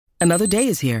Another day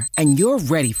is here, and you're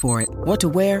ready for it. What to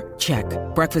wear? Check.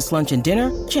 Breakfast, lunch, and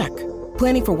dinner? Check.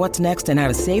 Planning for what's next and how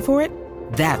to save for it?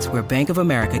 That's where Bank of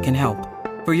America can help.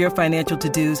 For your financial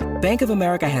to-dos, Bank of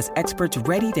America has experts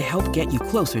ready to help get you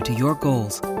closer to your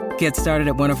goals. Get started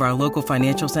at one of our local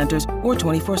financial centers or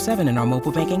 24/7 in our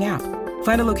mobile banking app.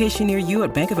 Find a location near you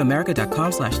at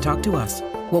bankofamerica.com/talktous.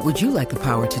 What would you like the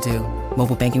power to do?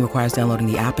 Mobile banking requires downloading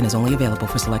the app and is only available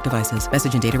for select devices.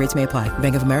 Message and data rates may apply.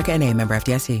 Bank of America N.A., member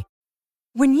FDIC.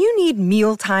 When you need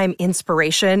mealtime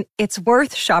inspiration, it's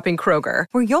worth shopping Kroger,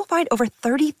 where you'll find over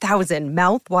 30,000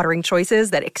 mouth-watering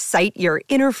choices that excite your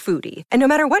inner foodie. And no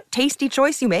matter what tasty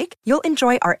choice you make, you'll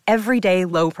enjoy our everyday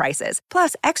low prices,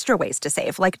 plus extra ways to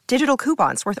save, like digital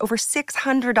coupons worth over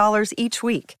 $600 each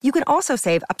week. You can also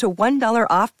save up to $1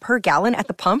 off per gallon at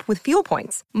the pump with fuel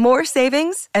points. More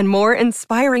savings and more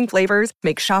inspiring flavors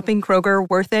make shopping Kroger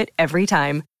worth it every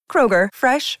time. Kroger,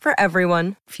 fresh for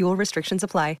everyone. Fuel restrictions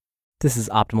apply. This is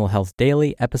Optimal Health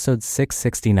Daily, episode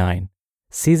 669,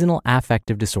 Seasonal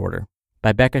Affective Disorder,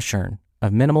 by Becca Schern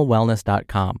of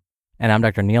MinimalWellness.com. And I'm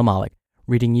Dr. Neil Malik,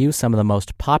 reading you some of the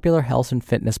most popular health and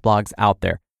fitness blogs out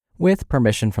there, with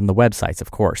permission from the websites,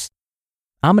 of course.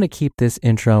 I'm going to keep this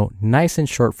intro nice and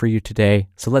short for you today,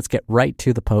 so let's get right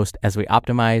to the post as we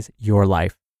optimize your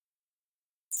life.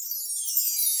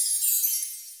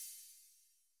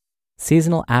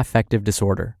 Seasonal Affective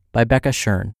Disorder, by Becca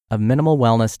Schern of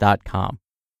MinimalWellness.com.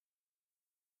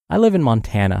 I live in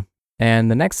Montana,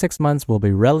 and the next 6 months will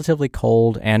be relatively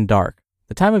cold and dark,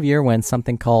 the time of year when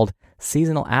something called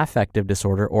Seasonal Affective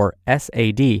Disorder, or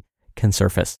SAD, can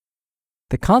surface.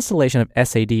 The constellation of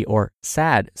SAD, or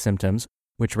SAD, symptoms,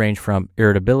 which range from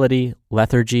irritability,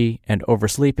 lethargy, and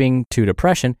oversleeping to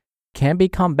depression, can be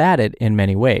combated in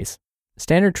many ways.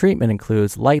 Standard treatment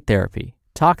includes light therapy,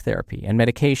 talk therapy, and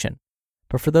medication.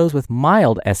 But for those with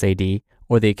mild SAD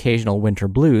or the occasional winter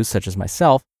blues, such as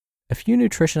myself, a few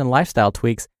nutrition and lifestyle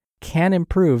tweaks can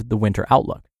improve the winter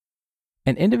outlook.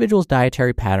 An individual's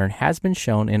dietary pattern has been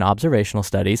shown in observational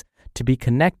studies to be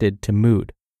connected to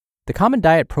mood. The common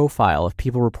diet profile of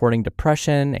people reporting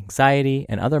depression, anxiety,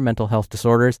 and other mental health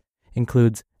disorders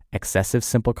includes excessive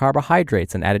simple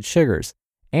carbohydrates and added sugars,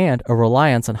 and a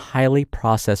reliance on highly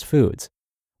processed foods.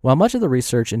 While much of the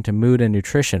research into mood and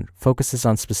nutrition focuses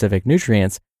on specific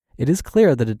nutrients, it is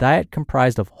clear that a diet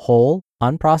comprised of whole,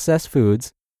 unprocessed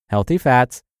foods, healthy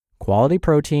fats, quality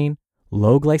protein,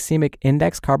 low glycemic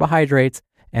index carbohydrates,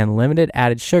 and limited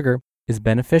added sugar is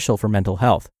beneficial for mental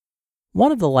health.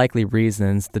 One of the likely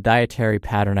reasons the dietary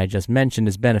pattern I just mentioned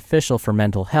is beneficial for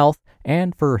mental health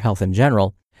and for health in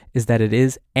general is that it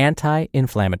is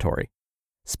anti-inflammatory.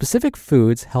 Specific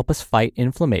foods help us fight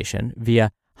inflammation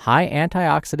via high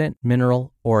antioxidant,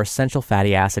 mineral, or essential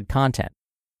fatty acid content.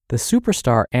 The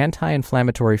superstar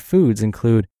anti-inflammatory foods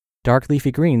include dark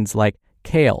leafy greens like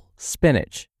kale,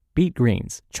 spinach, beet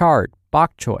greens, chard,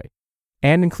 bok choy,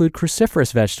 and include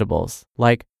cruciferous vegetables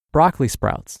like broccoli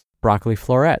sprouts, broccoli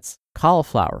florets,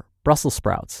 cauliflower, Brussels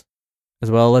sprouts, as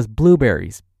well as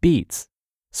blueberries, beets,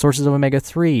 sources of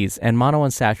omega-3s and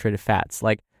monounsaturated fats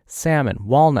like salmon,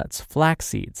 walnuts, flax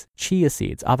seeds, chia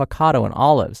seeds, avocado, and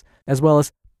olives, as well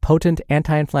as potent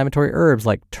anti-inflammatory herbs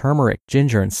like turmeric,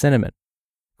 ginger, and cinnamon.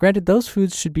 Granted, those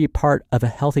foods should be part of a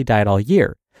healthy diet all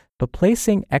year, but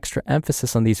placing extra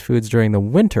emphasis on these foods during the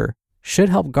winter should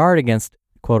help guard against,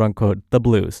 quote-unquote, the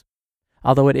blues.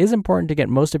 Although it is important to get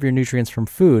most of your nutrients from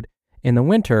food, in the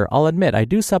winter, I'll admit I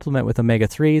do supplement with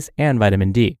omega-3s and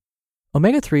vitamin D.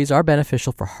 Omega-3s are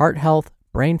beneficial for heart health,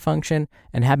 brain function,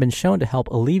 and have been shown to help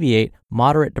alleviate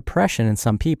moderate depression in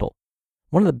some people.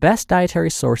 One of the best dietary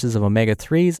sources of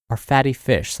omega-3s are fatty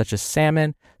fish such as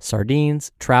salmon, sardines,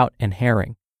 trout, and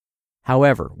herring.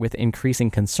 However, with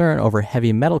increasing concern over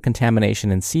heavy metal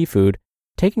contamination in seafood,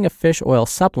 taking a fish oil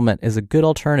supplement is a good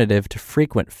alternative to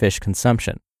frequent fish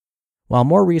consumption. While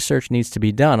more research needs to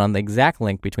be done on the exact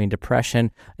link between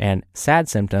depression and SAD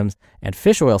symptoms and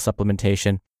fish oil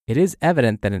supplementation, it is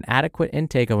evident that an adequate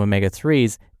intake of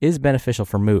omega-3s is beneficial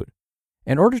for mood.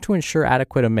 In order to ensure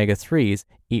adequate omega-3s,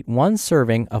 eat 1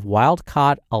 serving of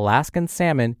wild-caught Alaskan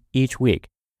salmon each week,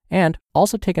 and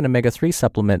also take an omega-3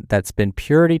 supplement that's been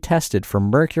purity tested for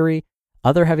mercury,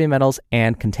 other heavy metals,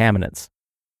 and contaminants.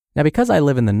 Now, because I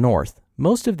live in the north,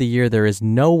 most of the year there is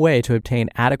no way to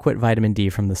obtain adequate vitamin D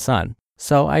from the sun,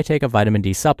 so I take a vitamin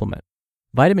D supplement.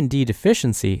 Vitamin D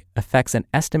deficiency affects an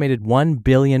estimated 1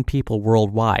 billion people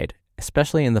worldwide,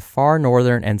 especially in the far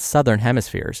northern and southern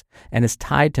hemispheres, and is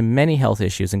tied to many health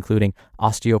issues including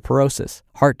osteoporosis,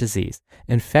 heart disease,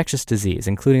 infectious disease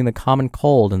including the common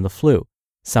cold and the flu,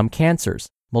 some cancers,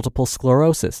 multiple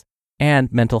sclerosis,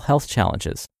 and mental health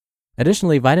challenges.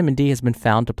 Additionally, vitamin D has been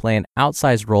found to play an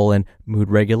outsized role in mood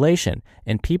regulation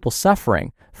in people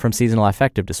suffering from seasonal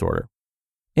affective disorder.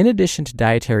 In addition to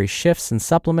dietary shifts and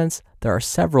supplements, there are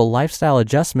several lifestyle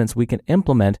adjustments we can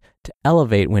implement to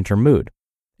elevate winter mood.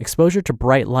 Exposure to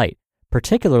bright light,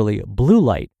 particularly blue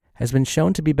light, has been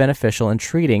shown to be beneficial in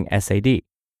treating SAD.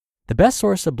 The best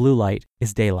source of blue light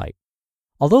is daylight.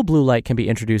 Although blue light can be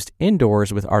introduced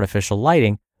indoors with artificial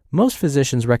lighting, most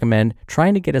physicians recommend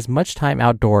trying to get as much time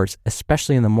outdoors,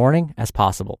 especially in the morning, as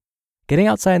possible. Getting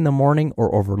outside in the morning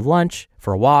or over lunch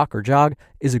for a walk or jog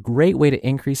is a great way to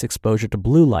increase exposure to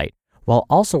blue light while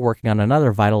also working on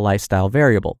another vital lifestyle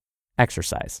variable,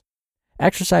 exercise.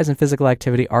 Exercise and physical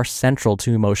activity are central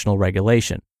to emotional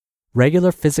regulation.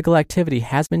 Regular physical activity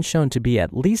has been shown to be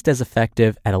at least as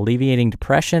effective at alleviating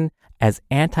depression as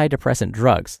antidepressant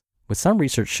drugs, with some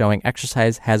research showing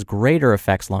exercise has greater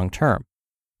effects long-term.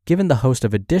 Given the host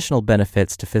of additional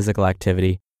benefits to physical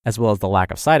activity, as well as the lack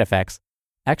of side effects,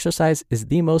 exercise is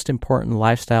the most important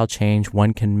lifestyle change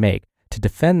one can make to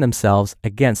defend themselves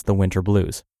against the winter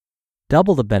blues.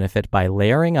 Double the benefit by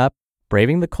layering up,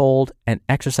 braving the cold, and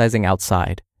exercising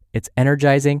outside. It's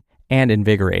energizing and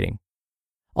invigorating.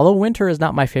 Although winter is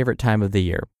not my favorite time of the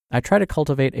year, I try to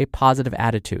cultivate a positive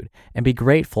attitude and be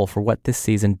grateful for what this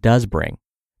season does bring.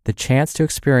 The chance to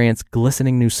experience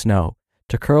glistening new snow,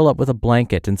 to curl up with a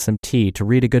blanket and some tea to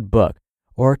read a good book,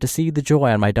 or to see the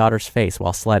joy on my daughter's face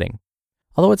while sledding.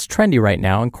 Although it's trendy right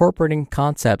now, incorporating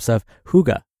concepts of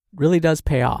hygge really does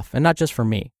pay off, and not just for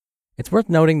me. It's worth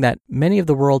noting that many of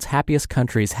the world's happiest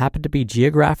countries happen to be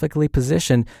geographically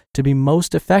positioned to be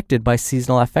most affected by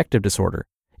seasonal affective disorder,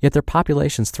 yet their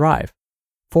populations thrive.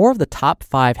 4 of the top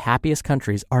 5 happiest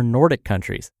countries are Nordic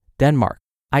countries: Denmark,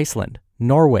 Iceland,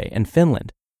 Norway, and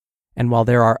Finland. And while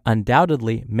there are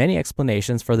undoubtedly many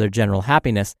explanations for their general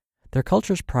happiness, their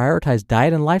cultures prioritize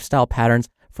diet and lifestyle patterns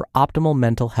for optimal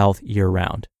mental health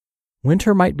year-round.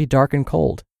 Winter might be dark and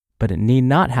cold, but it need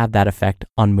not have that effect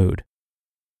on mood.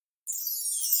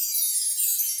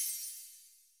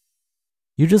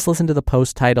 You just listened to the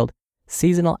post titled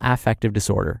Seasonal Affective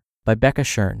Disorder by Becca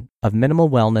Schern of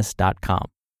MinimalWellness.com.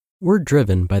 We're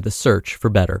driven by the search for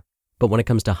better, but when it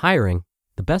comes to hiring,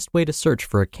 the best way to search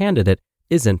for a candidate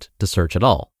isn't to search at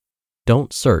all.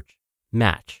 Don't search,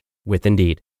 match with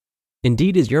Indeed.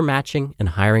 Indeed is your matching and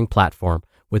hiring platform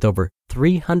with over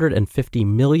 350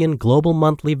 million global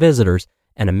monthly visitors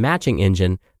and a matching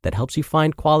engine that helps you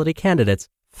find quality candidates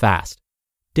fast.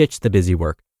 Ditch the busy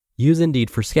work. Use Indeed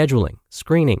for scheduling,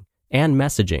 screening, and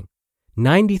messaging.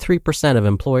 93% of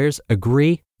employers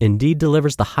agree Indeed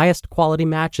delivers the highest quality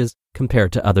matches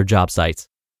compared to other job sites.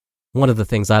 One of the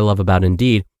things I love about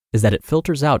Indeed is that it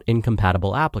filters out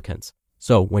incompatible applicants.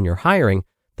 So when you're hiring,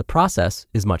 the process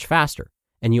is much faster,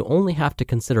 and you only have to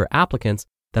consider applicants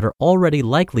that are already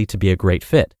likely to be a great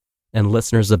fit. And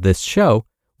listeners of this show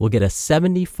will get a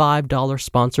 $75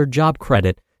 sponsored job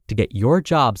credit to get your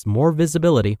jobs more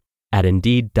visibility at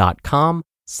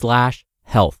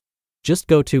Indeed.com/health. Just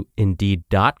go to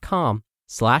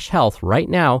Indeed.com/health right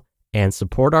now and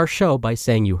support our show by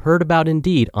saying you heard about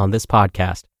Indeed on this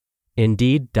podcast.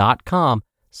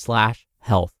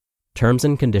 Indeed.com/health. Terms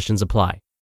and conditions apply.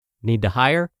 Need to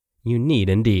hire? You need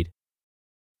Indeed.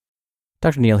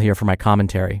 Dr. Neal here for my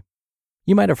commentary.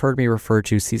 You might have heard me refer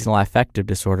to seasonal affective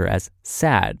disorder as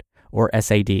SAD or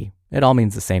SAD. It all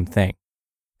means the same thing.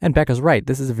 And Becca's right,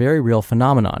 this is a very real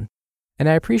phenomenon. And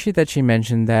I appreciate that she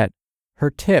mentioned that her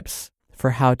tips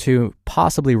for how to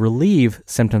possibly relieve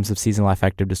symptoms of seasonal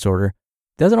affective disorder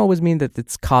doesn't always mean that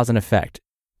it's cause and effect.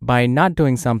 By not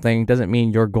doing something doesn't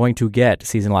mean you're going to get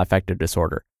seasonal affective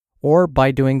disorder. Or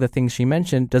by doing the things she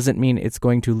mentioned doesn't mean it's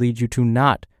going to lead you to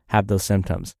not have those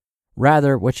symptoms.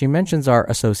 Rather, what she mentions are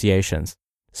associations.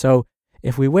 So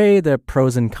if we weigh the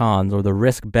pros and cons or the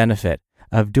risk-benefit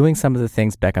of doing some of the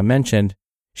things Becca mentioned,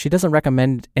 she doesn't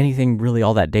recommend anything really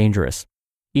all that dangerous.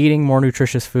 Eating more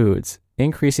nutritious foods,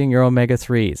 increasing your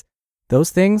omega-3s, those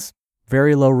things,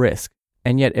 very low risk.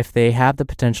 And yet if they have the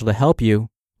potential to help you,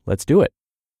 let's do it.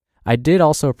 I did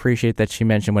also appreciate that she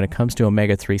mentioned when it comes to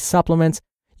omega-3 supplements,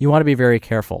 you want to be very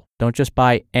careful. Don't just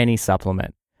buy any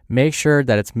supplement. Make sure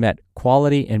that it's met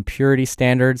quality and purity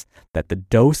standards, that the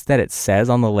dose that it says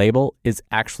on the label is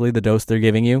actually the dose they're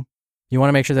giving you. You want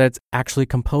to make sure that it's actually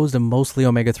composed of mostly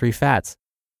omega-3 fats.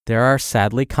 There are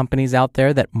sadly companies out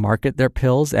there that market their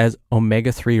pills as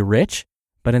omega-3 rich,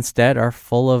 but instead are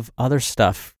full of other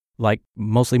stuff like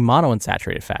mostly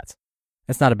monounsaturated fats.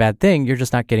 That's not a bad thing, you're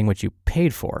just not getting what you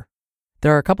paid for.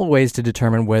 There are a couple ways to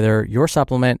determine whether your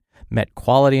supplement met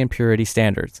quality and purity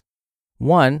standards.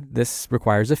 One, this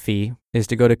requires a fee, is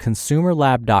to go to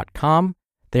consumerlab.com,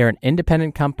 They are an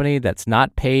independent company that's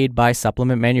not paid by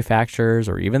supplement manufacturers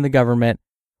or even the government.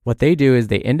 What they do is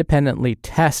they independently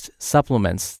test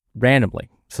supplements randomly.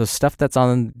 So stuff that's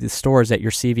on the stores at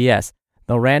your CVS,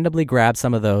 they'll randomly grab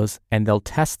some of those and they'll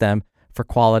test them for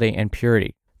quality and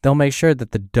purity. They'll make sure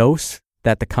that the dose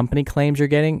that the company claims you're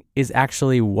getting is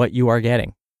actually what you are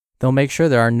getting. They'll make sure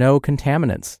there are no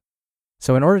contaminants.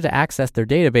 So in order to access their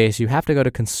database, you have to go to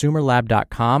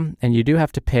consumerlab.com and you do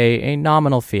have to pay a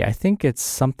nominal fee. I think it's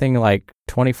something like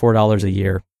 $24 a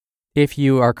year. If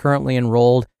you are currently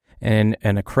enrolled in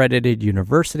an accredited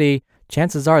university,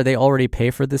 chances are they already pay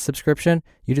for this subscription.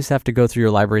 You just have to go through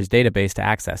your library's database to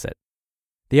access it.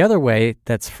 The other way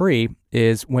that's free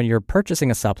is when you're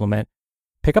purchasing a supplement,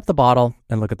 pick up the bottle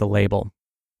and look at the label.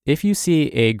 If you see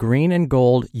a green and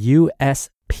gold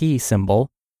USP symbol,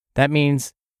 that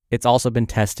means it's also been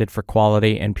tested for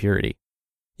quality and purity.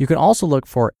 You can also look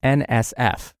for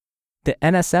NSF. The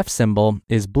NSF symbol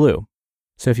is blue.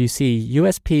 So if you see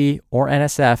USP or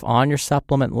NSF on your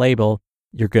supplement label,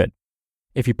 you're good.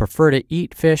 If you prefer to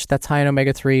eat fish that's high in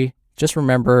omega-3, just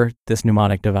remember this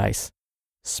mnemonic device.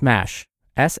 SMASH,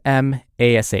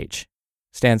 S-M-A-S-H,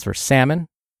 stands for salmon,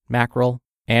 mackerel,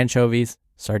 anchovies,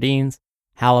 sardines,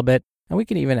 halibut, and we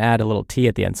can even add a little T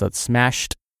at the end, so it's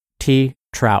smashed T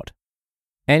trout.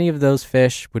 Any of those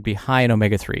fish would be high in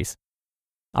omega-3s.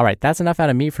 All right, that's enough out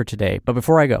of me for today. But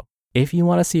before I go, if you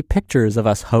want to see pictures of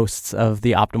us hosts of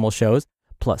the Optimal shows,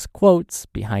 plus quotes,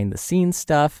 behind the scenes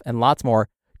stuff, and lots more,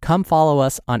 come follow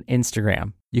us on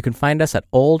Instagram. You can find us at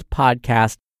Old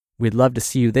Podcast. We'd love to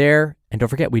see you there. And don't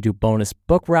forget, we do bonus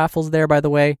book raffles there, by the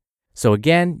way. So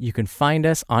again, you can find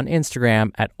us on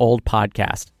Instagram at Old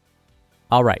Podcast.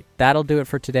 All right, that'll do it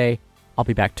for today. I'll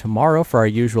be back tomorrow for our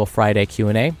usual Friday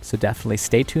Q&A, so definitely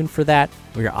stay tuned for that,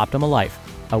 where your optimal life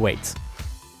awaits.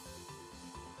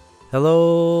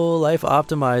 Hello, Life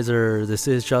Optimizer. This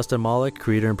is Justin Malik,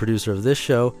 creator and producer of this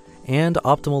show and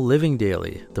Optimal Living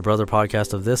Daily, the brother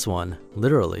podcast of this one.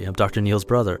 Literally, I'm Dr. Neil's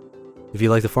brother. If you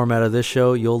like the format of this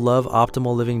show, you'll love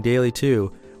Optimal Living Daily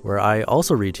too, where I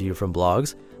also read to you from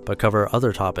blogs, but cover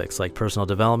other topics like personal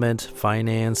development,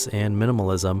 finance, and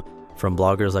minimalism, from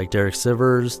bloggers like Derek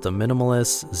Sivers, The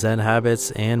Minimalists, Zen Habits,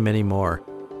 and many more.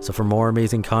 So for more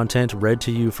amazing content read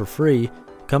to you for free,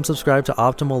 come subscribe to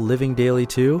Optimal Living Daily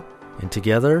too, and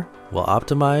together we'll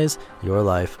optimize your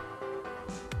life.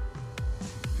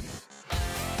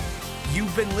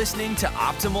 You've been listening to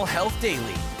Optimal Health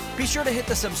Daily. Be sure to hit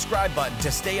the subscribe button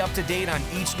to stay up to date on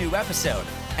each new episode,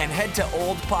 and head to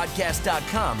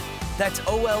oldpodcast.com. That's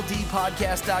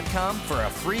oldpodcast.com for a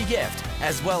free gift,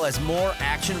 as well as more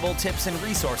actionable tips and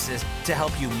resources to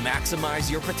help you maximize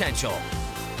your potential.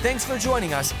 Thanks for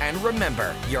joining us, and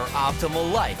remember, your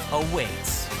optimal life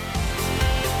awaits.